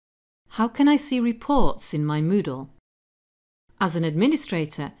How can I see reports in my Moodle? As an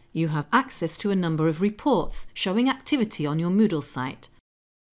administrator, you have access to a number of reports showing activity on your Moodle site.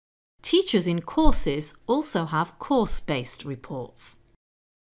 Teachers in courses also have course-based reports.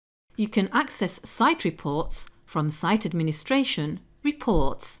 You can access site reports from Site Administration,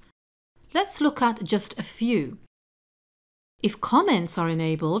 Reports. Let's look at just a few. If comments are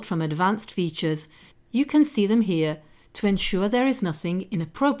enabled from Advanced Features, you can see them here to ensure there is nothing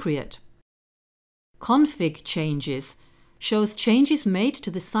inappropriate. Config Changes shows changes made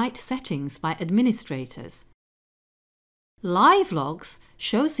to the site settings by administrators. Live Logs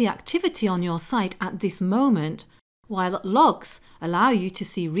shows the activity on your site at this moment, while Logs allow you to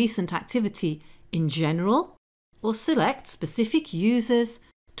see recent activity in general or select specific users,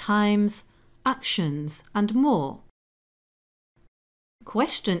 times, actions, and more.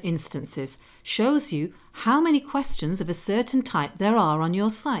 Question Instances shows you how many questions of a certain type there are on your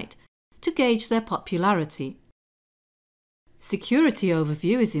site to gauge their popularity. Security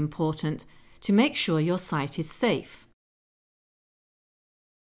Overview is important to make sure your site is safe.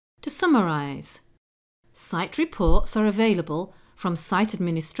 To summarize, site reports are available from Site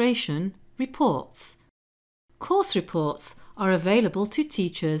Administration, Reports. Course reports are available to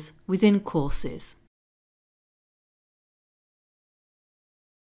teachers within courses.